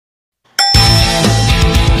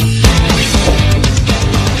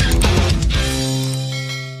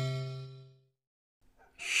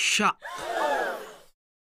shock.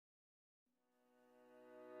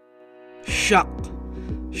 Shock.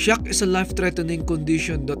 Shock is a life-threatening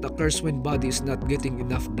condition that occurs when body is not getting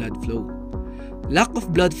enough blood flow. Lack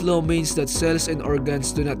of blood flow means that cells and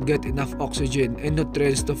organs do not get enough oxygen and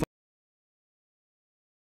nutrients to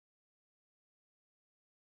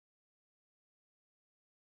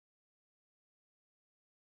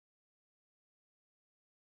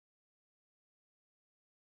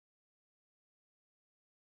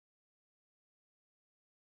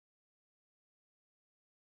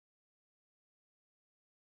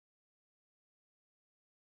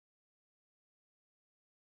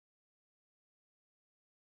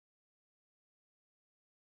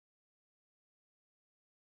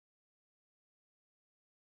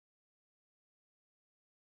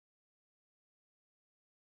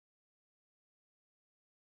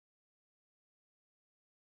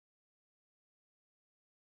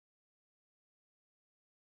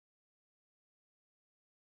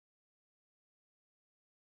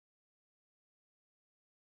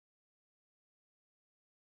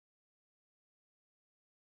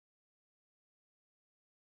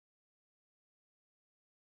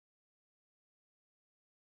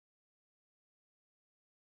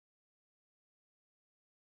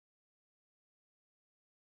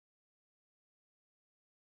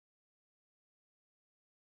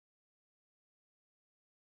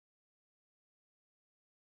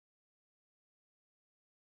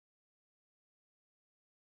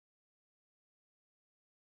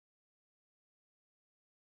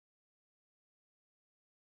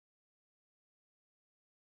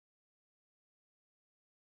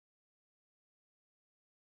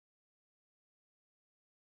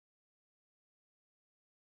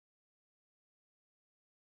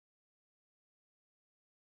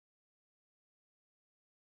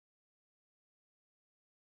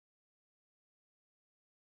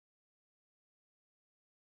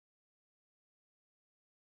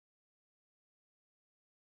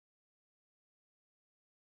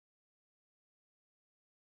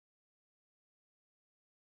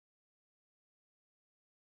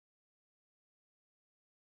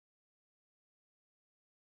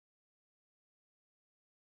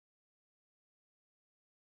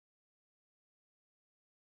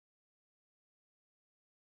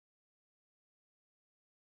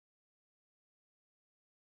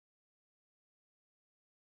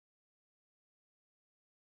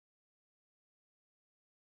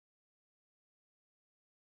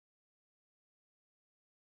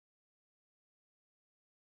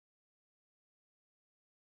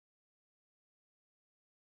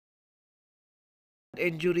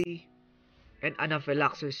injury and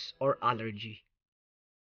anaphylaxis or allergy.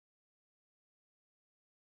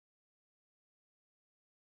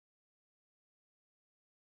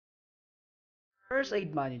 First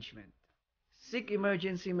aid management. Seek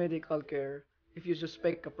emergency medical care if you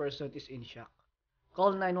suspect a person is in shock.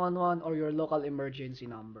 Call 911 or your local emergency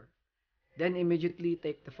number. Then immediately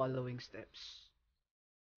take the following steps.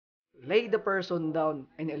 Lay the person down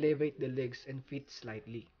and elevate the legs and feet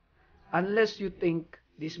slightly, unless you think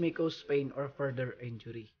this may cause pain or further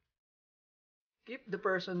injury. Keep the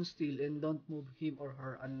person still and don't move him or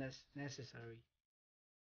her unless necessary.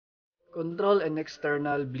 Control and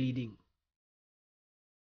external bleeding.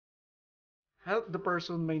 Help the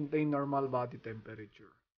person maintain normal body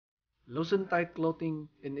temperature. Loosen tight clothing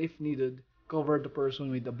and if needed, cover the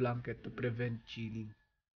person with a blanket to prevent chilling.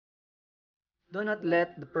 Do not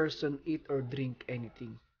let the person eat or drink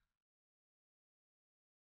anything.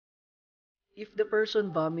 If the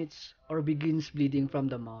person vomits or begins bleeding from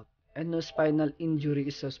the mouth and no spinal injury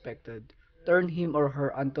is suspected, turn him or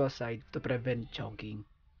her onto a side to prevent choking.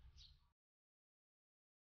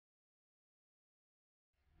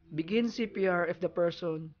 Begin CPR if the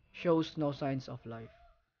person shows no signs of life,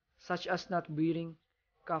 such as not breathing,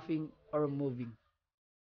 coughing, or moving.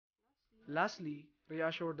 Lastly,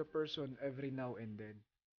 reassure the person every now and then.